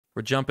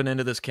We're jumping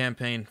into this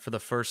campaign for the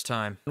first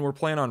time. And we're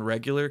playing on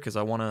regular because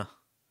I wanna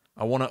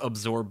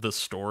absorb the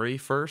story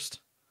first.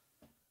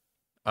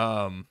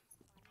 And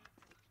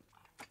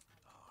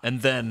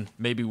then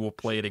maybe we'll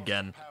play it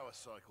again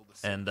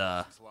and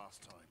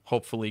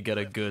hopefully get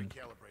a good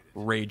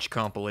rage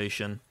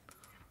compilation.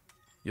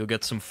 You'll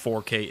get some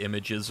 4K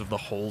images of the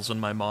holes in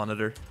my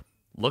monitor.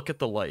 Look at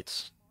the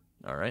lights.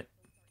 All right.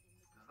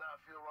 Does that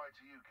feel right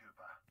to you,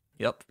 Cooper?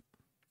 Yep.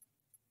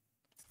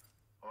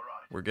 All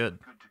right. We're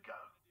good. Good to go.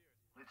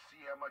 Let's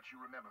see how much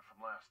you remember from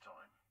last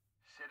time.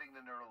 Setting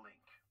the neural link.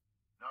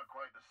 Not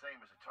quite the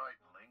same as a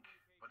Titan link,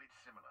 but it's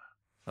similar.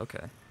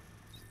 Okay.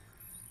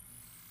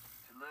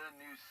 To learn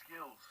new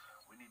skills,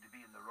 we need to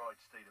be in the right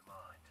state of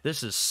mind.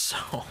 This is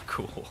so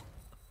cool.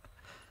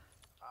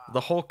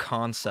 The whole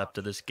concept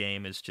of this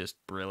game is just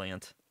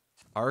brilliant.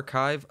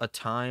 Archive a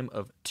time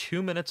of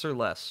 2 minutes or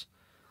less.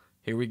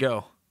 Here we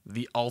go.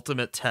 The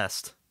ultimate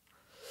test.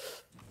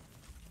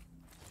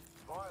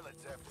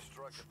 Pilots have to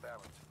strike a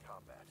balance in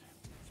combat.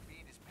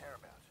 Speed is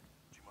paramount,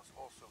 but you must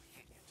also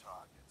hit your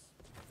targets.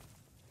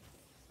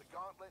 The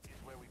gauntlet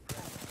is where we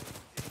practice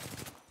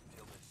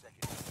until the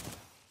second.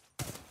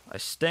 I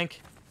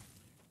stink.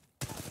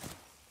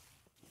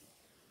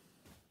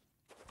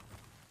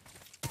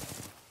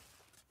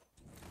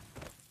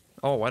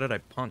 Oh, why did I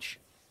punch?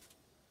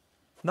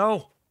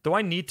 No! Do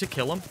I need to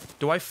kill him?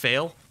 Do I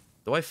fail?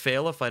 Do I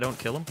fail if I don't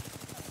kill him?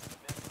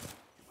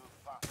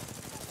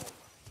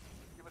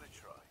 Give it a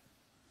try.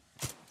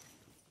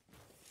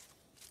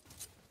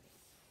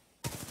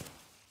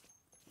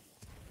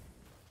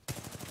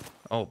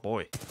 Oh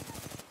boy.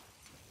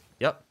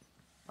 Yep.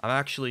 I'm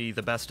actually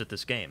the best at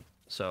this game,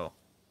 so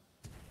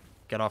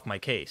get off my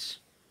case.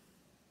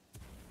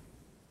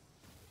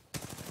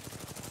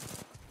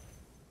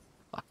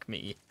 Fuck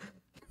me.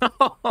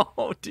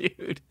 Oh,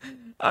 dude.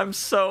 I'm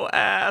so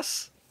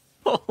ass.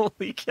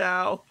 Holy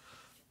cow.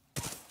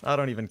 I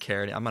don't even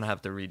care. I'm gonna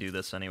have to redo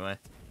this anyway.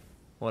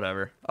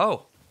 Whatever.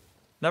 Oh,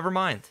 never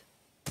mind.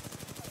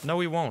 No,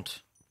 we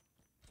won't.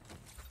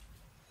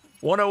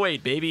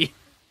 108, baby.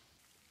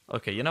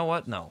 Okay, you know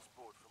what? No.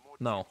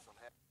 No.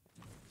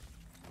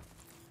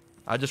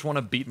 I just want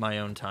to beat my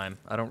own time.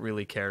 I don't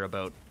really care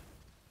about...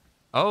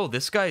 Oh,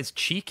 this guy's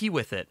cheeky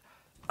with it.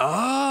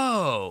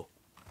 Oh!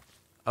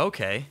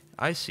 Okay,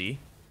 I see.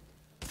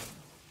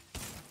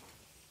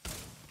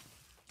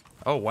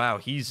 Oh, wow,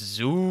 he's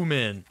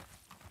zooming.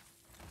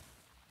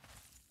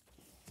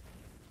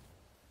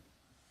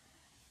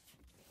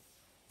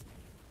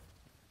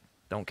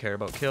 Don't care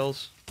about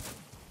kills.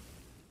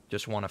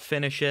 Just want to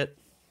finish it.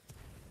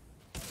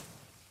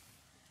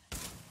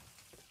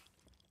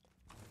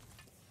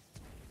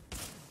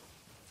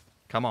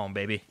 Come on,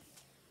 baby.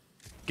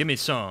 Give me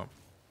some.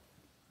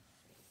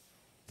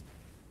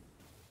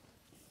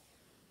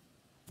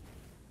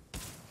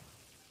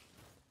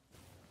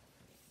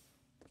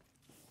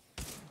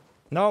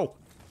 No.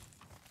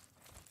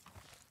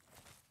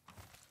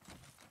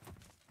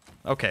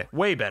 Okay,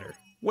 way better.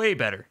 Way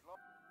better.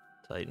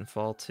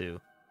 Titanfall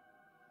 2.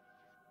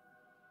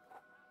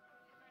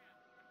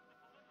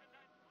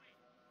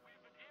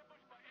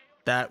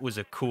 That was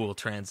a cool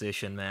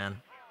transition,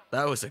 man.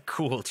 That was a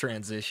cool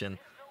transition.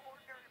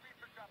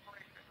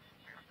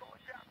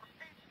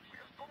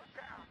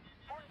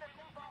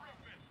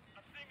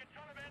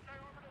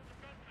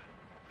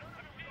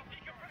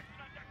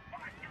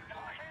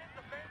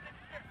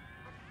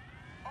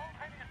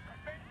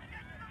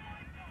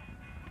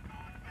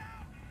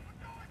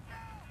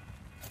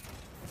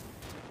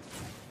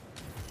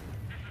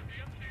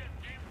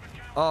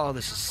 Oh,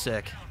 this is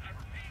sick.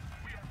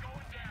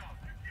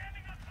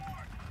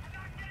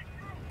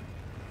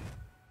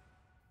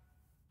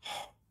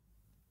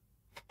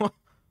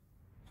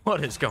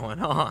 What is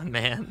going on,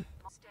 man?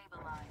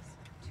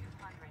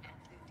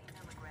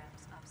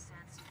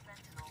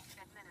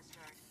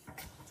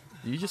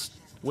 You just...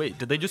 Wait,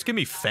 did they just give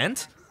me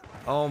Fent?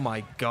 Oh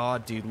my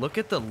god, dude. Look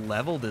at the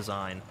level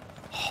design.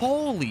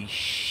 Holy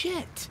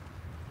shit.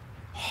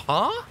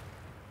 Huh?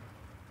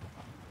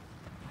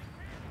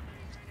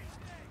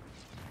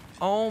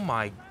 Oh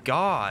my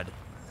god.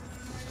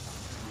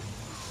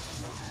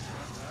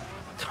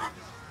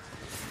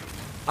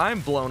 I'm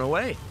blown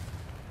away.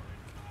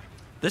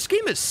 This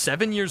game is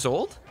 7 years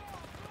old?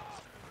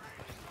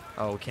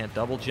 Oh, we can't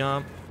double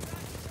jump.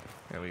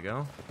 There we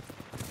go.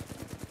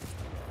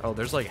 Oh,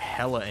 there's like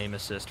hella aim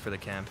assist for the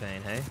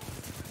campaign, hey?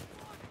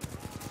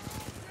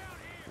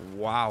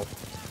 Wow.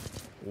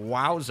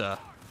 Wowza.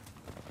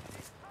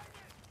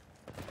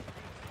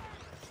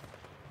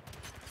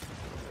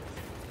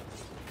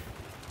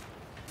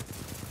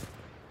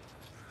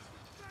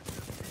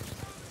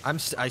 I'm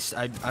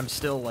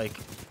still like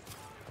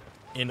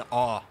in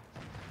awe.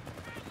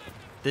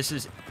 This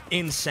is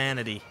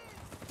insanity.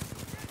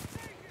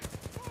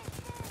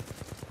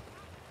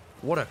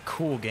 What a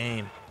cool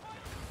game.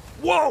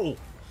 Whoa!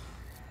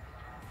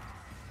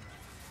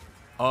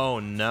 Oh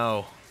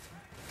no.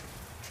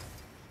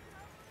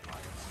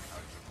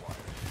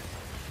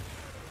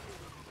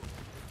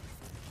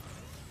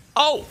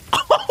 Oh!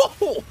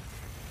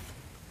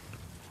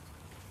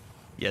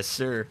 Yes,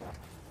 sir.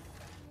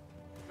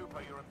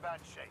 Cooper, you're in bad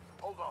shape.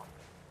 Hold on.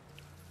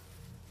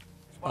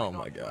 Oh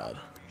my god.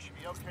 You should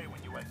be okay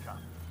when you wake up.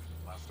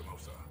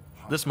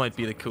 This might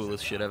be the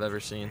coolest shit I've ever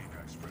seen.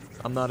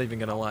 I'm not even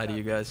gonna lie to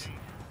you guys.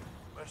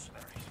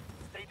 Mercenaries.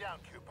 Stay down,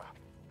 Cooper.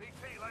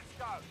 BT, let's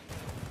go.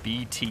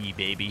 BT,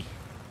 baby.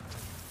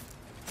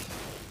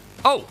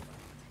 Oh!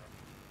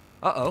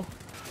 Uh-oh.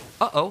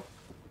 Uh-oh.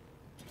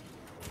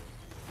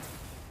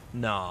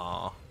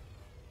 No.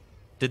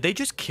 Did they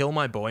just kill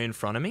my boy in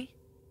front of me?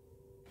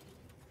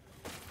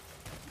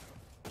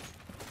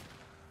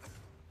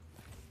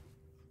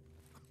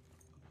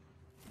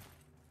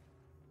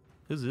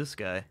 Who's this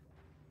guy?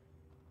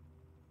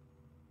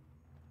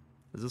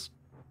 Is this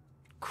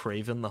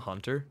Craven the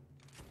Hunter?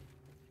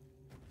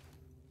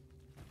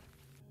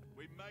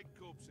 We make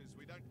corpses,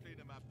 we don't clean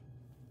them up.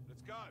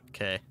 Let's go.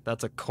 Okay,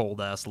 that's a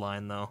cold-ass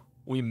line, though.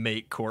 We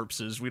make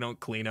corpses, we don't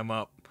clean them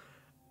up.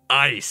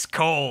 Ice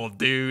cold,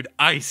 dude.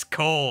 Ice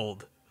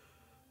cold.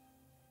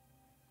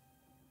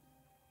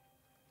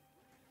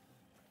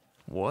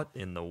 What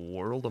in the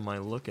world am I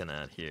looking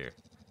at here?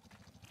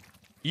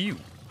 Ew.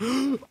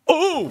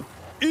 Oh!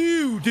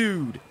 Ew,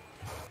 dude!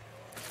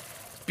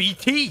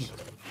 BT!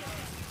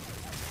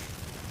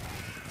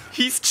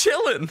 He's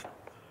chilling!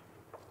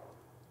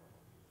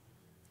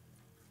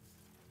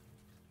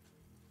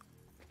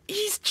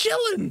 He's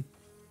chilling!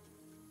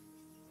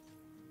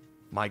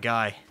 My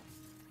guy.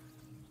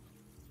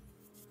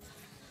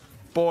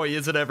 Boy,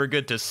 is it ever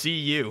good to see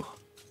you.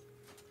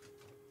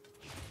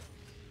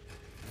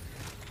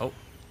 Oh.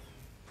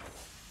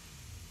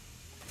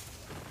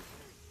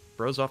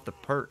 Bro's off the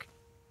perk.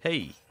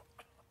 Hey.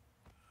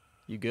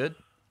 You good?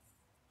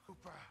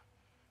 Cooper,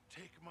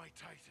 take my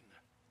Titan.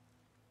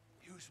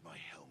 Use my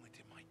helmet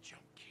and my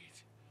jump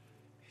kit.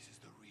 This is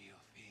the real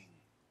thing.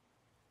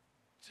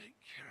 Take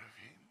care of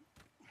him.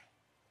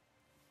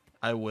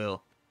 I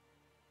will.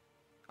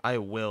 I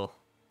will.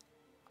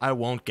 I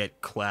won't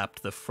get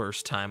clapped the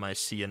first time I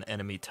see an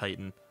enemy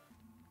Titan.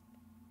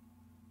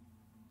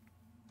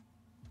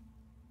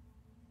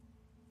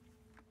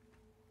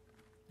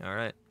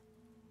 Alright.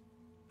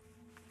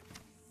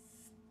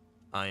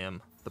 I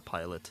am the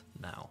pilot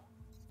now.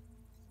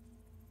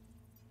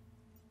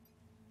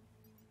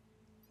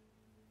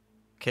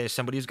 Okay,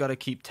 somebody's got to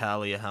keep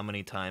tally of how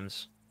many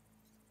times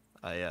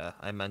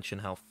I mention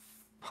how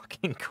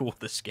fucking cool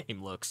this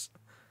game looks.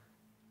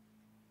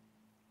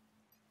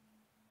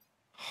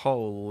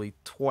 Holy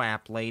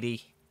twap,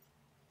 lady.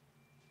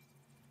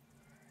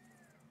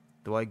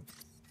 Do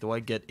I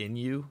get in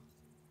you?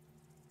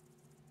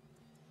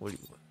 What?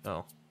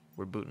 Oh,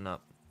 we're booting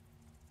up.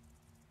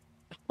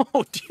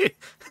 Oh, dude.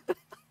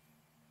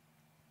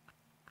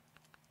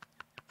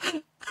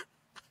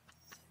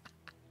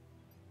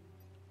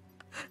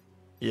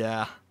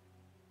 Yeah.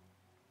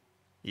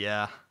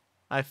 Yeah.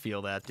 I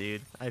feel that,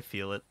 dude. I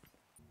feel it.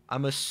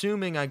 I'm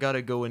assuming I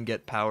gotta go and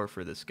get power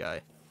for this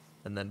guy.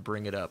 And then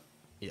bring it up.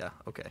 Yeah,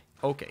 okay.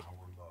 Okay.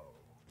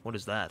 What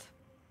is that?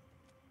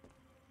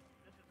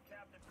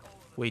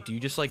 Wait, do you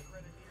just, like,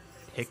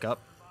 pick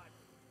up?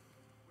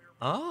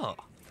 Oh.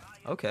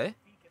 Okay.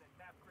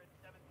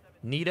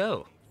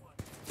 Neato.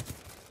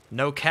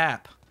 No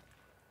cap.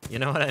 You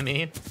know what I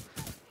mean?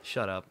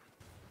 Shut up.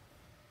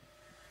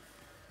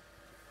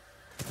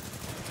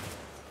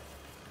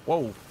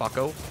 Whoa,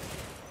 fucko.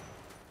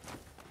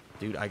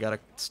 Dude, I gotta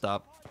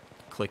stop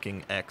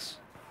clicking X.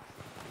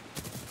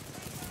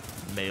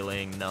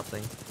 Meleeing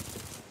nothing.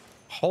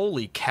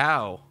 Holy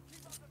cow.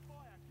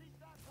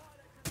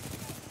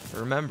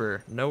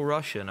 Remember, no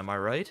Russian, am I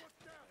right?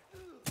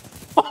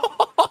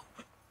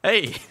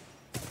 Hey!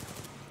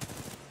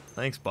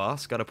 Thanks,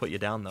 boss. Gotta put you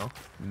down, though.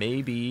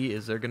 Maybe,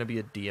 is there gonna be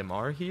a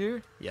DMR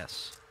here?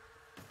 Yes.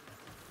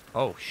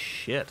 Oh,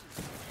 shit.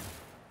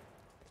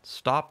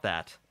 Stop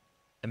that.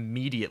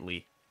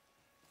 Immediately.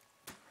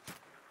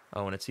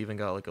 Oh, and it's even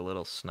got, like, a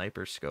little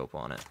sniper scope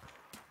on it.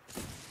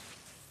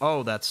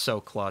 Oh, that's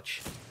so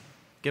clutch.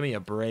 Give me a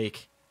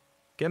break.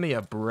 Give me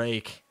a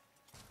break.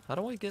 How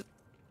do I get...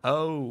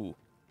 Oh.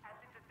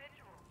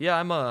 Yeah,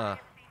 I'm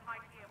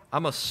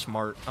a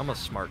smart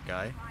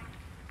guy.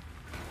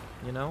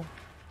 You know?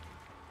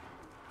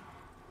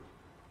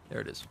 There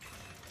it is.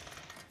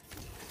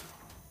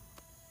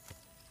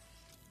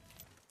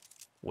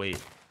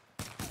 Wait.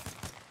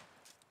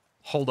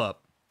 Hold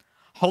up.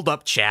 Hold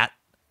up, chat.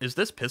 Is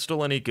this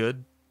pistol any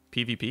good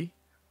PvP?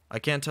 I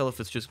can't tell if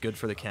it's just good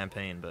for the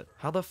campaign, but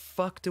how the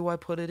fuck do I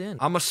put it in?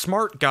 I'm a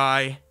smart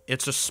guy.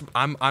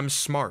 I'm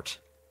smart.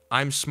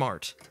 I'm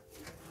smart.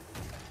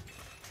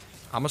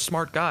 I'm a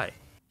smart guy.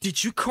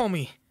 Did you call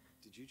me?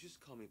 Did you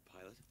just call me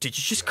pilot? Did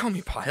you just call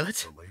me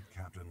pilot? The late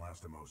Captain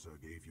Lastimosa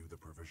gave you the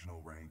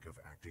provisional rank of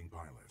acting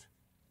pilot.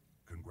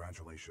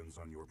 Congratulations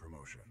on your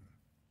promotion.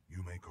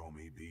 You may call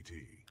me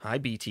BT. Hi,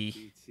 BT.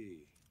 BT.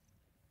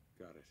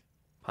 Got it.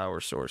 Power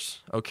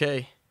source.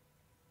 Okay.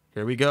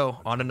 Here we go.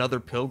 On another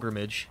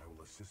pilgrimage. I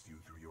will assist you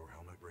through your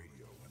helmet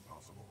radio when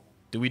possible.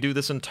 Do we do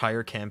this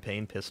entire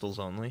campaign pistols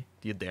only?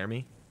 Do you dare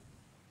me?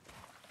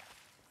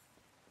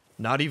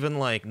 Not even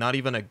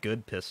a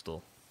good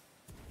pistol.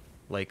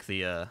 Like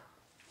the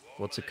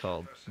what's it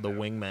called? The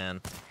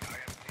wingman.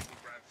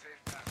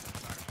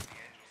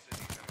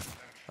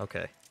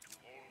 Okay.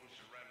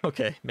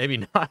 Okay,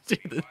 maybe not,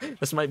 dude.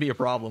 This might be a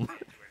problem.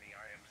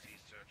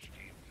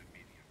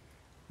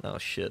 Oh,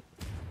 shit.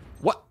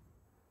 What?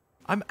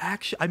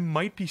 I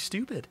might be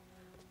stupid.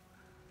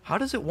 How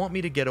does it want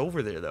me to get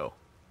over there, though?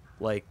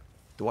 Like,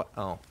 do I...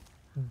 Oh.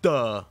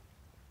 Duh.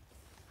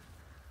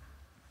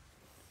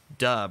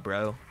 Duh,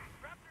 bro.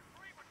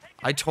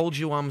 I told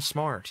you I'm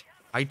smart.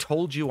 I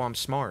told you I'm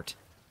smart.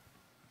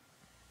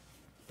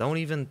 Don't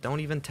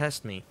even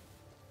test me.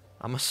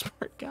 I'm a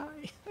smart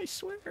guy, I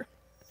swear.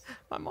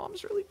 My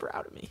mom's really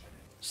proud of me.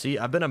 See,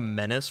 I've been a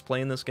menace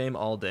playing this game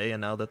all day,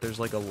 and now that there's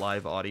like a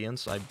live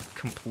audience, I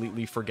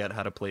completely forget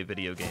how to play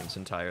video games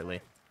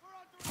entirely.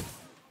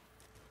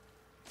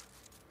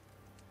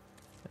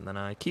 And then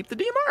I keep the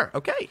DMR.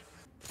 Okay.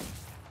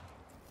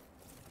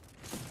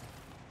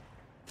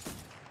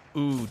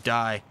 Ooh,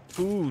 die.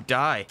 Ooh,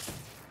 die.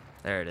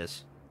 There it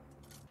is.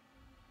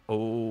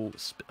 Oh,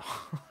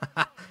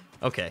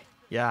 okay.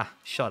 Yeah,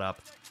 shut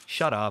up.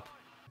 Shut up.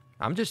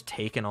 I'm just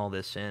taking all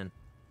this in.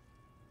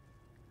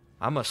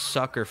 I'm a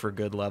sucker for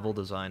good level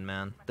design,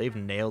 man. They've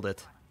nailed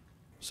it.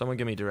 Someone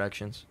give me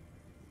directions.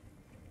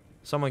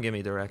 Someone give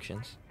me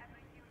directions.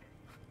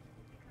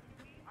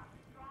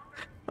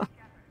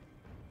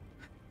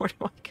 Where do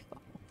I go?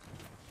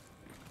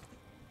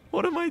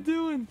 What am I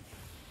doing?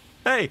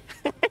 Hey!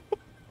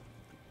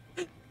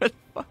 Where the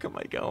fuck am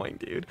I going,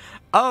 dude?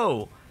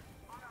 Oh!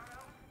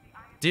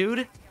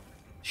 Dude?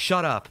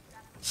 Shut up.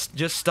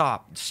 Just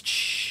stop.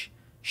 Shh.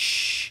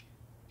 Shh.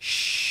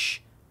 Shh.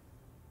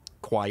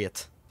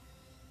 Quiet.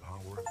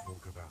 Power at full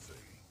capacity.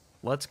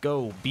 Let's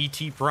go.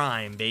 BT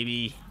Prime,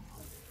 baby.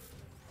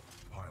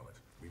 Pilot,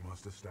 we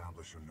must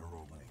establish a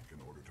neural link in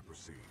order to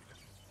proceed.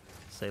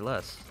 Say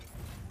less.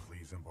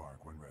 Please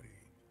embark when ready.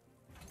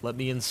 Let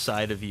me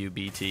inside of you,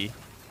 BT.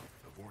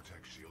 The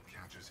vortex shield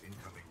catches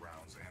incoming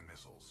rounds and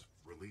missiles.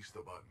 Release the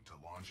button to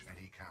launch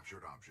any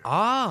captured object.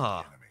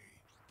 Ah. The enemy.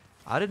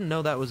 I didn't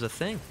know that was a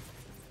thing.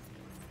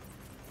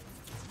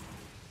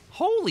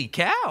 Holy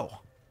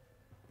cow!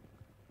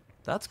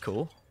 That's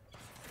cool.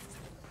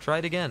 Try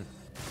it again.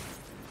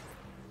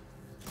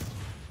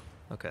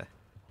 Okay.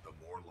 The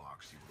more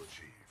locks you will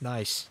achieve.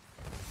 Nice.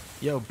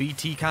 Yo,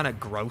 BT kind of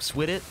gross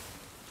with it.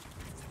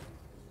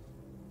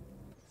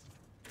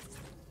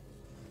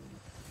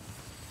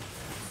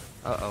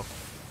 Uh-oh.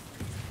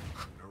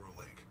 Neural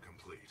link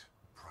complete.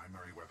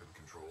 Primary weapon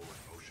control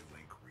and motion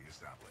link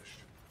reestablished.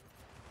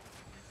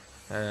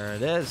 There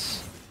it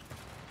is.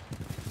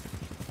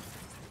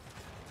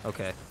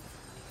 Okay.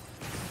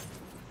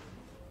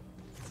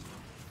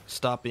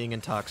 Stop being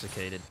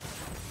intoxicated.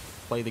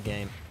 Play the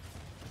game.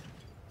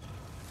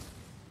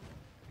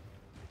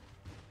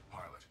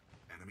 Pilot,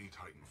 enemy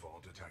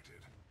Titanfall detected.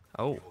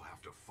 Oh. We will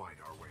have to fight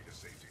our way to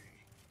safety.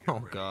 Get Oh,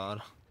 ready.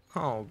 God.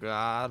 Oh,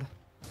 God.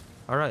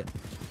 All right.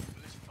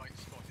 Ballistic flight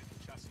spotted.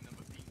 Chassis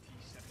number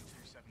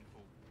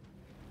BT-7274.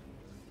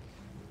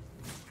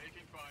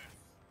 Taking fire.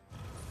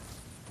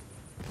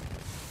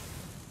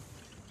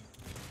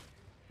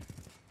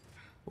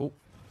 Oh,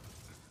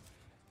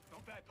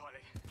 Not bad,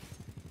 pilot.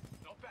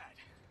 Not bad.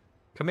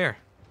 come here.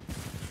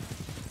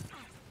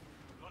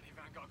 Got any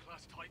Vanguard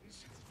class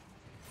Titans?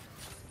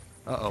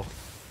 Uh-oh.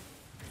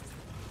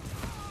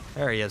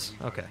 There he is.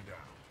 Okay. Down.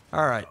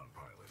 All right. Done,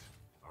 pilot.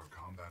 Our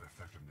combat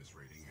effectiveness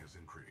rating has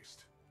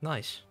increased.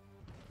 Nice.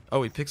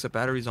 Oh, he picks up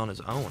batteries on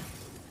his own.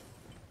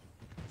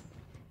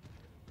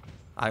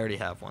 I already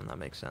have one. That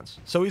makes sense.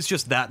 So he's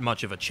just that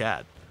much of a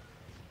Chad.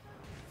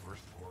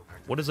 First core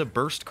active- What is a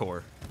burst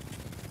core?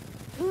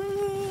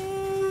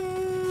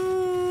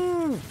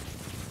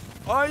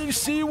 I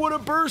see what a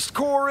burst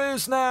core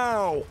is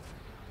now.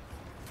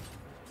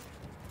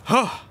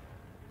 Huh.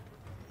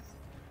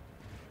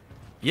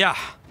 Yeah.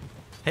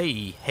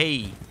 Hey,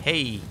 hey,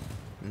 hey.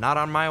 Not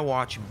on my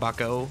watch,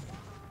 bucko.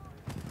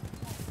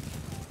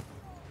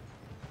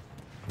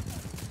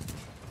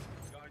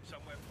 Going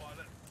somewhere,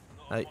 pilot.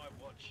 Not Hey, on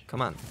my watch.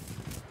 come on.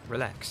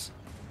 Relax.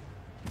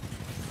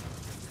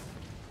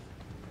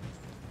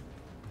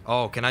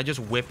 Oh, can I just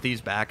whip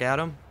these back at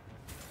him?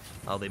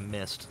 Oh, they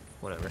missed.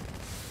 Whatever.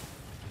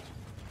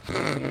 You're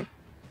gonna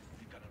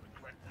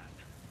regret that.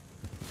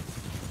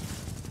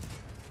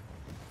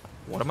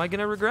 What am I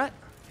gonna regret?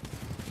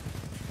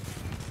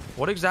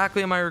 What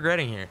exactly am I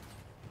regretting here?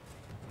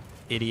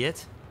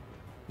 Idiot.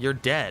 You're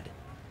dead.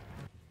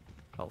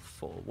 Oh,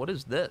 full. What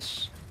is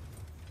this?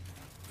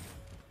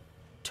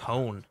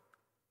 Tone.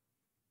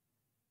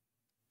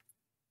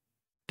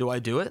 Do I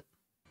do it?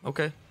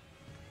 Okay.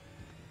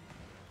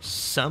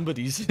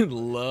 Somebody's in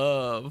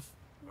love.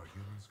 A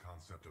human's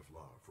concept of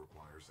love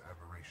requires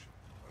admiration,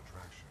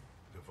 attraction,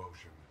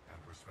 devotion, and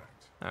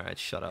respect. Alright,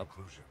 shut up.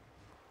 Conclusion.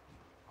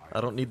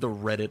 I don't need the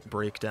Reddit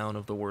breakdown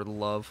of the word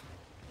love.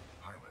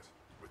 Pilot,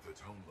 with the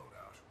tone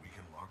loadout, we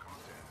can lock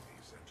onto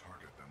enemies and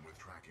target them with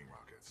tracking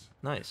rockets.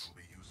 Nice.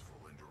 Will be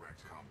useful in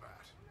direct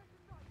combat.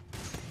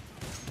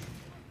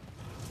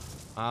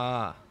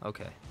 Ah,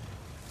 okay.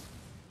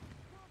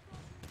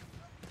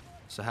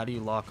 So how do you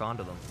lock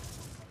onto them?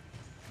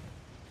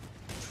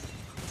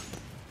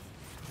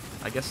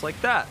 I guess like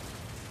that.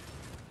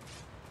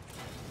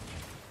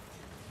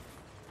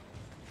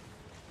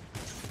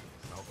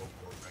 Salvo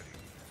core ready.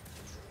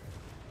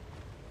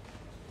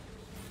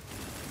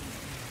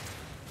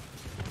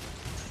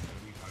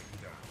 Enemy Titan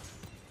down.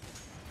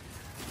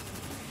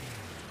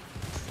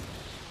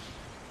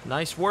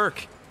 Nice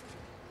work.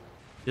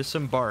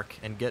 Disembark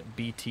and get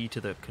BT to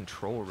the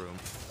control room.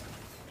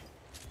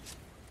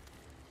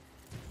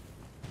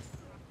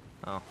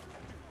 Oh.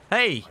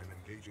 Hey! I'm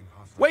engaging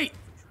hostile Wait!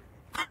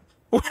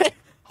 infantry. Wait!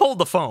 Hold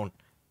the phone.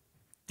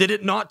 Did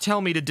it not tell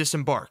me to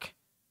disembark?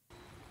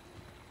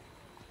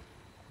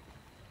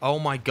 Oh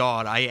my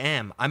god, I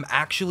am. I'm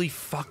actually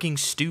fucking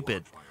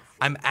stupid.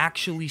 I'm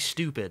actually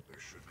stupid. There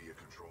should be a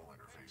control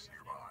interface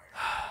nearby.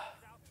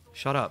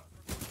 Shut up.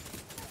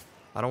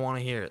 I don't want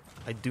to hear it.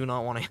 I do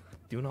not want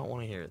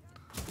to hear it.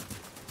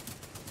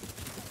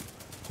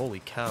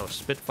 Holy cow,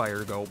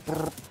 Spitfire go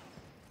brrr.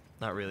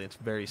 Not really, it's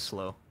very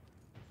slow.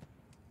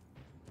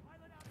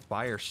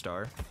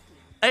 Firestar.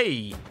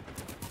 Hey!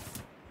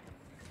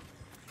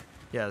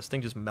 Yeah, this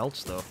thing just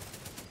melts though.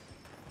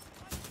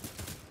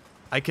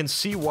 I can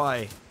see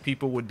why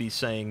people would be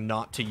saying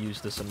not to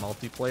use this in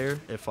multiplayer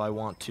if I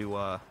want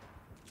to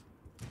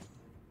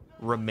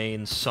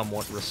remain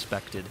somewhat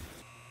respected.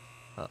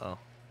 Uh-oh.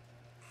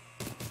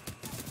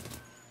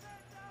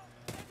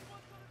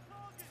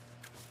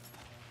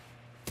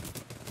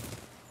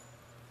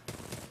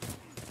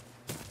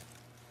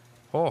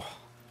 Oh.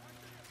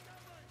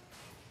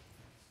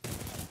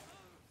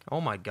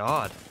 Oh my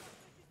god.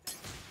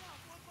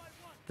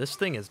 This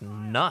thing is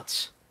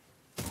nuts.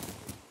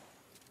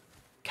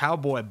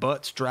 Cowboy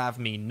butts drive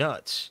me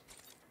nuts.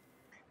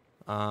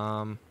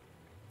 Down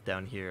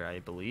here, I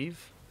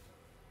believe.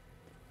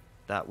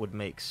 That would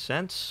make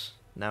sense.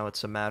 Now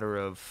it's a matter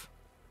of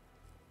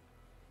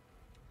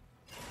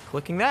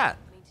clicking that.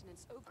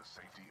 The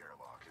safety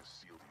airlock has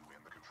sealed you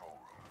in the control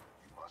room.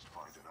 You must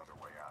find another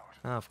way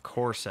out. Of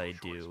course I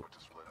Choice do. but to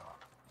split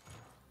up.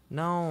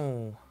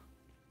 No.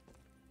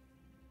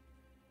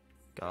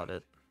 Got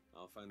it.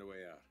 I'll find a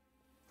way out.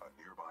 A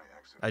nearby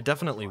exit I will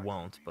definitely most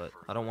likely won't, lead but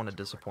further I don't want to into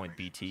the disappoint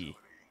reclamation BT. facility.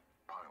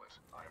 Pilot,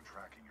 I am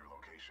tracking your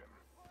location.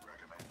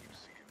 Recommend you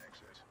seek an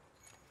exit.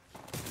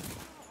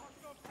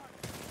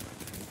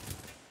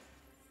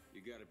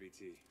 You got it,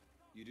 BT.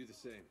 You do the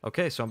same.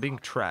 Okay, so I'm being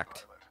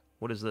tracked.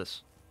 What is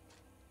this?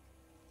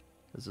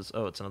 Is this?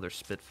 Oh, it's another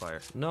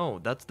Spitfire. No,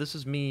 this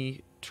is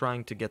me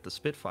trying to get the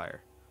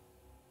Spitfire.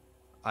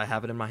 I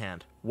have it in my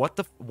hand.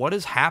 What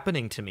is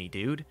happening to me,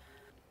 dude?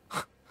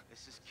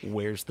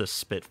 Where's the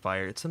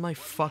Spitfire? It's in my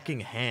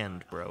fucking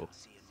hand, bro.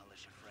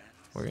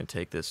 We're gonna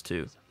take this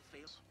too.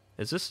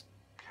 Is this?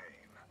 Kane,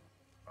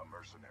 a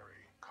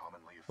mercenary,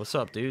 commonly What's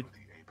up, dude?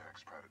 affiliated with the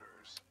Apex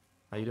Predators.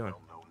 How you doing?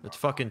 Well-known It's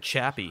fucking narcotics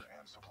Chappie. user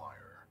and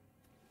supplier.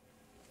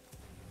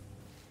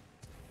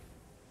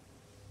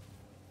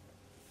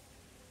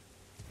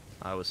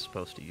 I was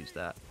supposed to use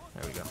that.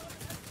 There we go.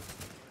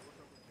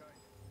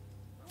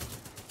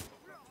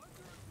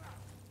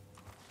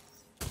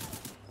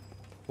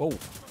 Whoa.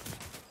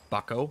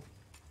 Bucko.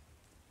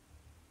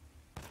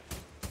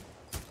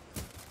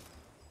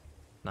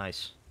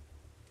 Nice.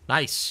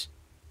 Nice.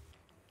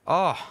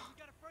 Oh.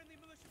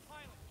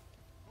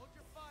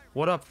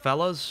 What up,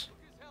 fellas?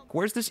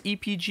 Where's this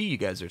EPG you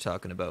guys are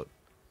talking about?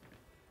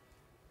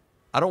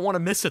 I don't want to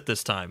miss it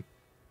this time.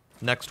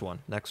 Next one.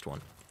 Next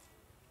one.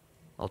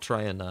 I'll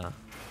try and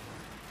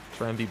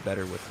be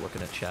better with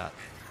looking at chat.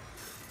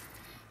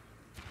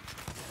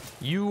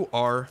 You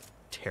are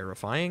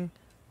terrifying.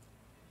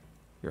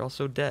 You're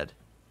also dead.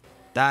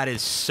 That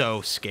is so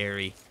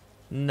scary.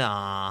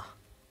 Nah.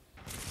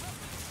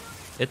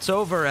 It's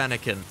over,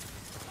 Anakin.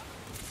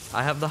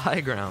 I have the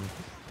high ground.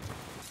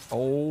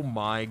 Oh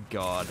my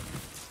god.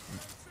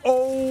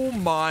 Oh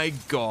my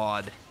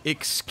god.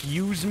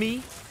 Excuse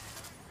me?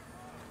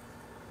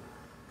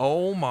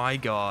 Oh my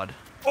god.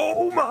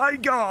 Oh my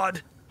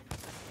god.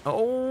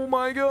 Oh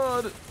my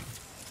god.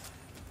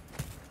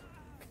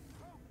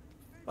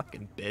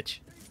 Fucking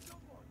bitch.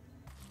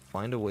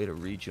 Find a way to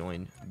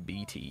rejoin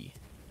BT.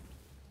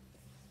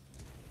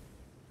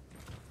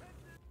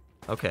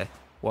 Okay.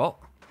 Well,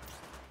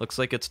 looks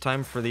like it's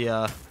time for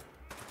the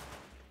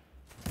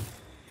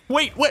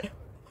Wait, what?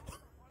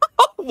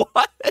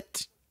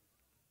 What?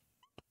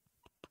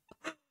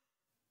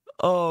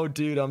 Oh,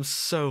 dude, I'm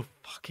so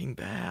fucking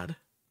bad.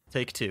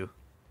 Take two.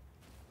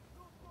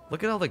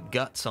 Look at all the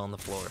guts on the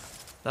floor.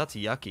 That's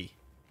yucky.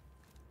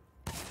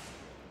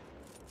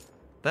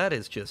 That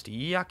is just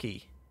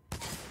yucky.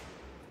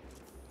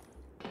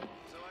 So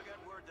I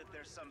got word that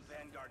there's some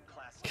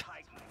Vanguard-class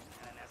Titan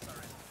and an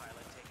SRS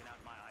pilot taking out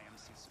my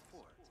IMC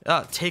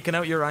support. Taking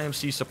out your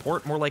IMC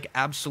support? More like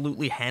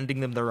absolutely handing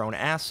them their own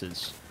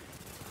asses.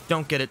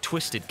 Don't get it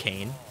twisted,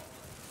 Kane.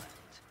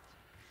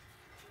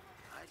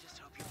 I just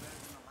hope you're better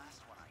than the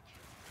last one I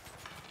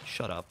killed.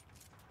 Shut up.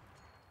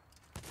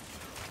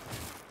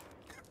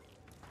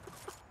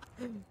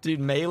 Dude,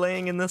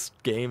 meleeing in this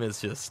game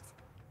is just...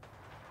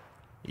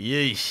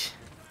 Yeesh.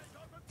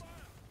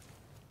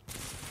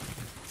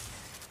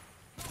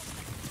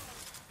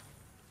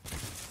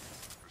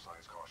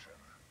 Precise caution.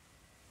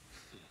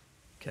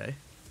 Okay.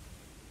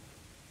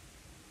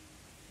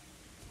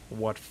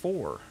 What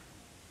for?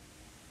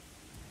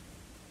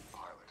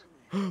 Pilot,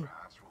 your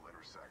paths will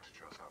intersect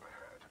just up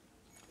ahead.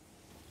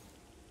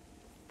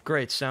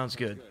 Great, sounds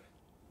good.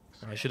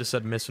 I should have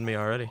said missing me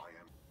already.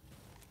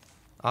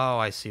 Oh,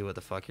 I see what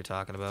the fuck you're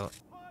talking about.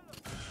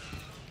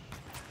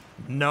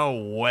 No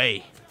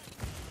way.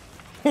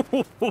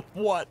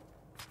 What?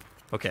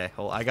 Okay,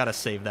 well, I gotta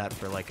save that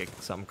for like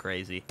something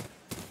crazy.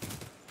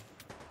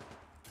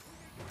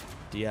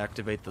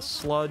 Deactivate the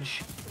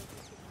sludge.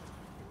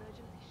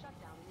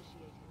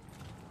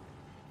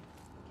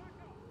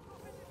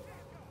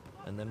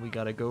 And then we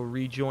gotta go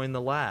rejoin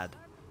the lad.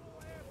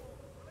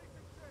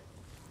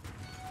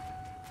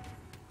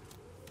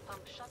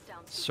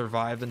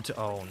 Survive until...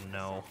 Oh,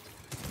 no.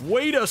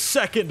 Wait a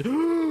second!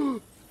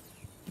 Oh,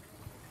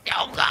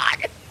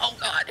 God! Oh,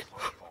 God!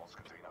 Falls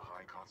contain a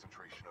high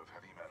concentration of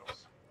heavy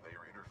metals. They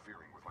are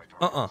interfering with my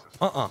target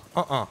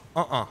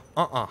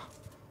system.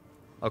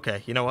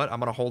 Okay, you know what? I'm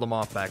gonna hold him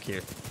off back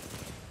here.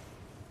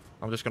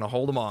 I'm just gonna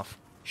hold him off.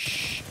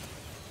 Shh.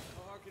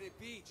 How hard can it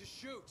be? Just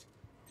shoot.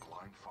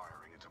 Blind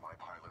firing into my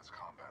pilot's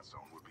combat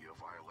zone would be a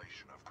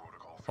violation of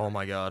Protocol 3. Oh,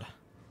 my God.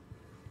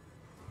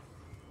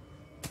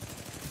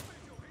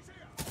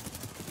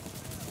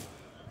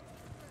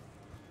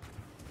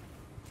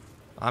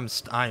 I'm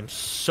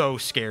so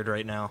scared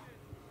right now.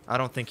 I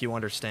don't think you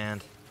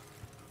understand.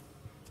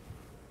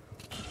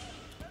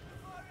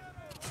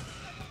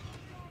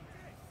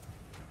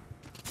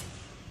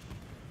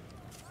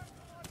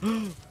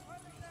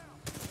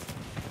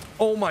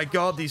 Oh my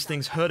God, these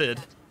things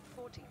hooded.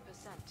 40%.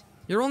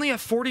 You're only at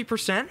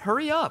 40%?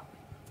 Hurry up.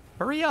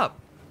 Hurry up.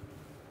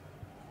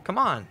 Come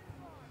on.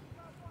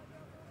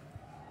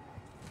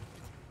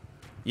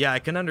 Yeah, I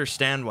can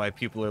understand why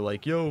people are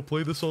like, yo,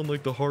 play this on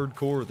like the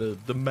hardcore,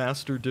 the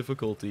master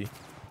difficulty.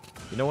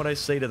 You know what I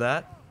say to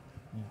that?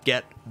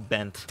 Get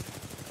bent.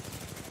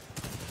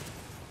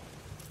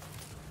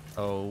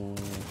 Oh,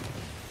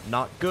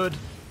 not good.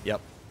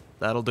 Yep,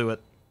 that'll do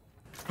it.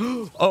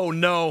 Oh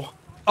no.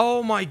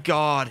 Oh my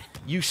God.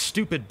 You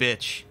stupid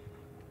bitch.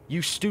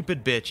 You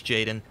stupid bitch,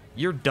 Jaden.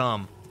 You're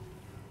dumb.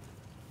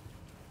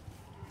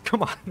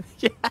 Come on.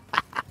 Yeah.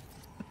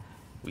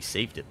 We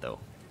saved it though.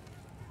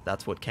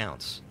 That's what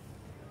counts.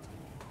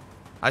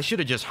 I should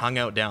have just hung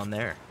out down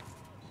there.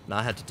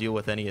 Not had to deal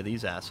with any of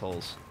these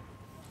assholes.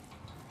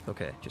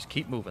 Okay, just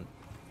keep moving.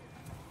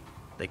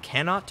 They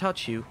cannot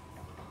touch you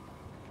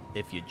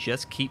if you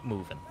just keep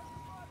moving.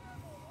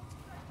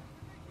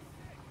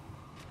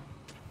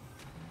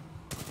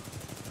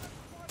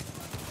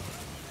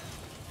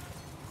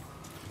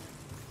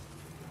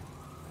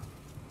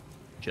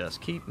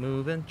 Just keep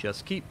moving,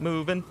 just keep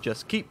moving,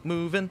 just keep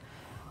moving.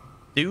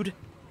 Dude,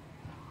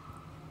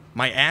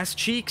 my ass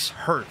cheeks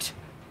hurt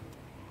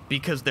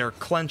because they're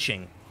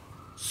clenching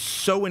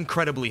so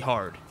incredibly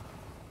hard.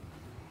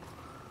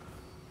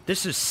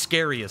 This is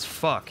scary as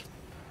fuck.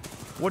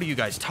 What are you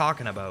guys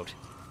talking about?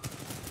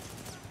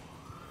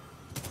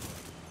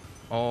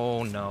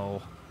 Oh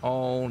no.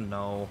 Oh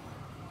no.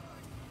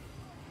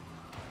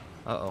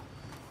 Uh-oh.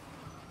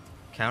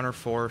 Counter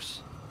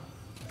force.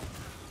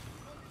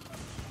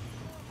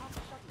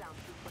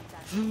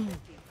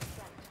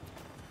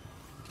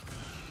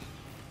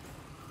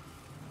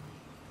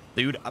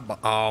 Dude,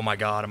 oh my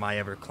God, am I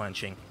ever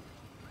clenching?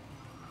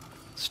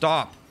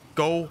 Stop.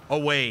 Go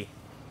away.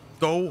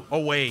 Go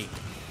away.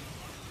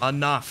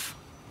 Enough.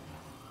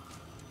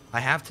 I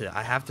have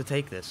to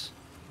take this.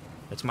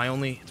 It's my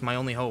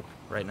only hope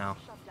right now.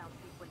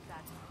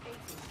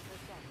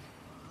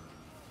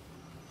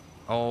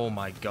 Oh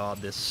my God,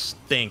 this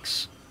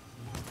stinks.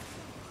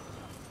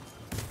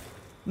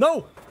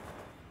 No!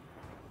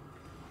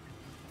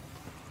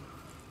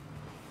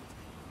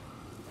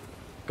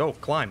 Go,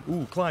 climb.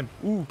 Ooh, climb.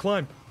 Ooh,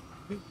 climb.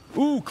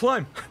 Ooh,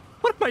 climb.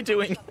 What am I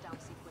doing?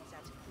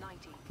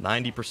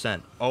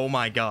 90%. Oh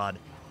my God.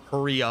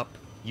 Hurry up,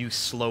 you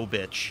slow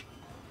bitch.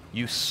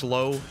 You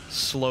slow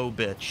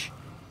bitch.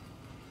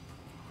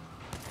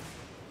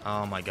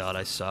 Oh my God,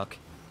 I suck.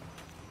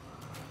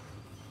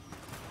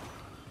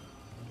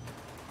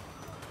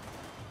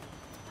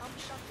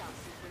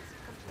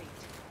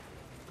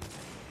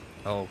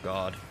 Oh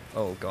God.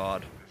 Oh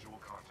God. Visual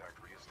contact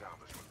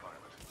reestablished with pilot.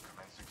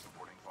 Commencing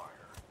supporting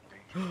fire.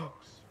 Danger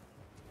close.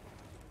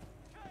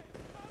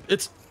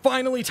 It's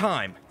finally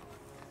time.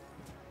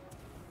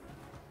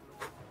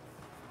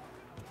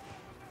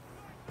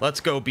 Let's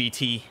go,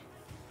 BT.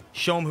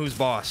 Show him who's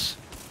boss.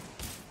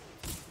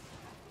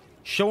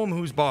 Show him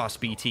who's boss,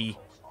 BT.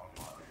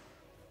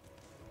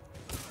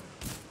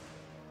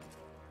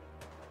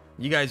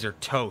 You guys are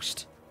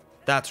toast.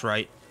 That's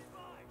right.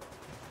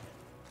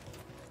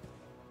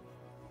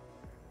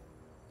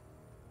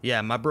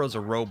 Yeah, my bro's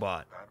a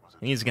robot.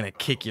 He's gonna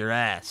kick your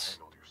ass.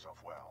 Handled yourself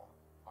well.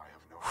 I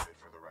have noted it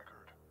for the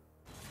record.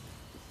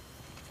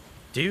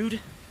 Dude,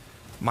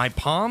 my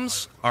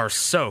palms are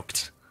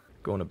soaked.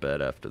 Going to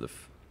bed after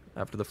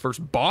the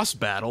first boss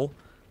battle?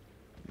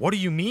 What do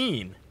you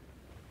mean?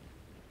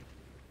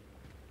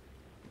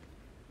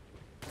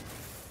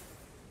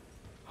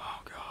 Oh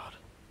God.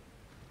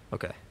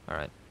 Okay,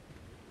 alright.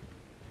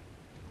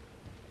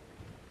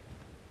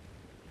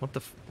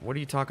 What are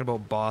you talking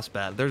about boss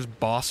battle? There's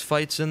boss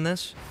fights in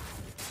this?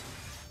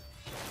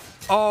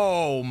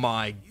 Oh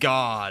my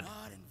god. You're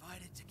not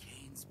invited to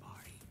Kane's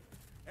party,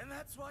 and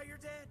that's why you're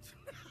dead.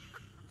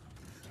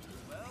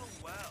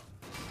 Well,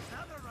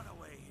 another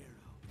runaway hero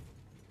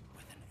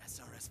with an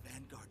SRS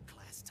Vanguard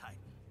class Titan.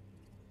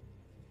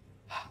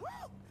 Woo!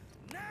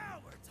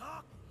 Now we're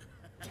talking.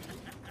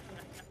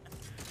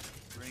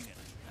 Bring it.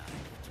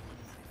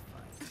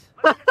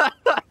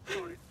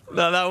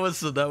 No, that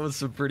was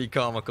some pretty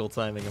comical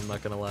timing, I'm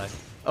not gonna lie.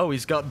 Oh,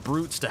 he's got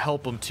brutes to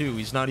help him too.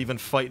 He's not even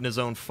fighting his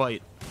own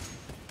fight.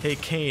 Hey,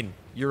 Kane,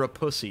 you're a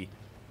pussy.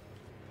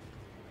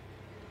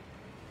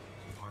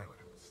 Pilot,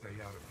 stay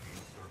out of Kane's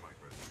thermite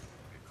residue.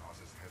 It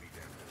causes heavy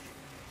damage.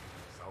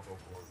 Salvo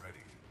core ready.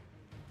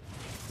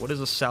 What is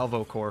a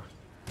salvo core?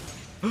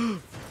 Go ahead.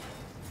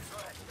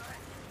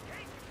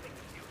 Kane can take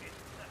a few hits.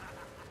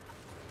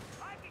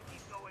 I can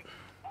keep going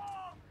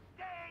all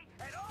day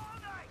and all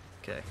night.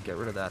 Okay, get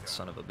rid of that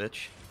son of a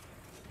bitch.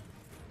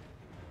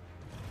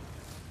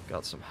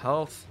 Got some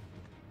health.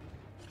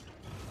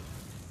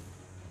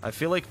 I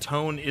feel like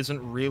tone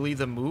isn't really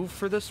the move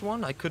for this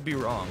one. I could be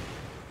wrong.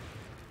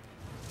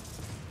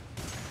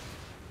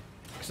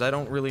 Because I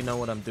don't really know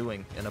what I'm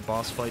doing, and a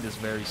boss fight is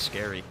very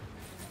scary.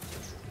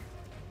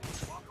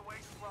 Walk away,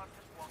 Slug,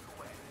 just walk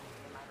away.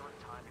 It's a matter of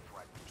time before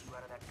I put you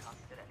out of that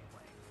cockpit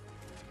anyway.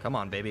 Come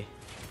on, baby.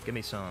 Give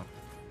me some.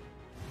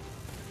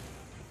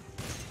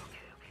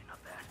 Okay,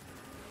 not bad.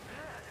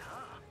 Bad,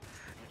 huh?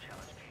 You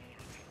challenge Kane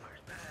and Kane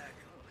fires back.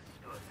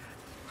 Oh, this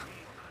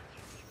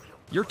is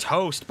good. You're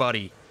toast,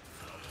 buddy.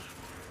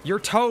 You're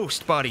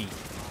toast, buddy.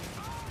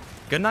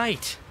 Good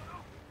night.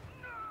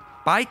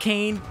 Bye,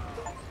 Kane.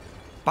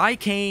 Bye,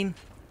 Kane.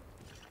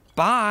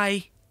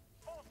 Bye.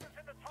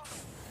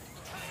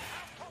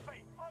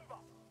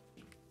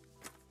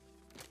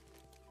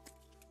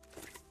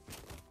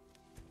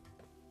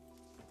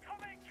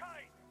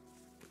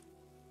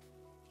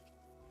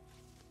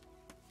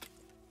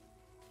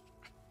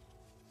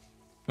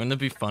 Wouldn't it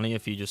be funny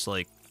if he just,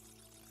 like,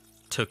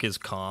 took his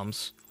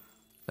comms?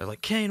 They're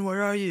like, Kane,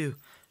 where are you?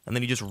 And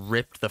then he just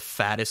ripped the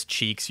fattest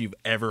cheeks you've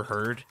ever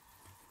heard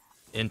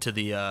into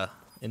the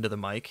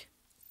mic.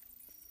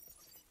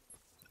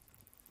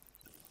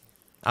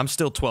 I'm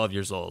still 12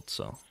 years old,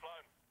 so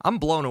I'm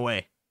blown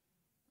away,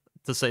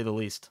 to say the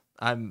least.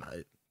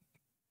 This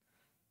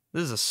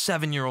is a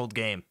 7-year-old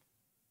game.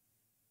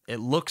 It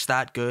looks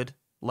that good.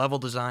 Level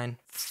design,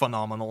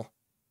 phenomenal.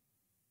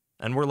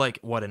 And we're like,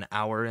 what, an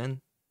hour in?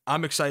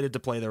 I'm excited to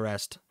play the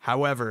rest.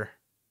 However,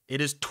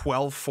 it is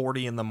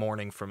 12:40 in the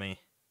morning for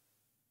me.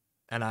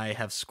 And I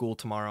have school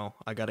tomorrow.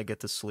 I gotta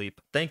get to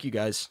sleep. Thank you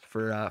guys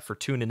for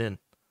tuning in.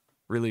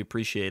 Really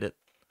appreciate it.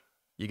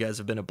 You guys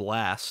have been a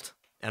blast.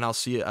 And I'll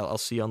see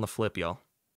you on the flip, y'all.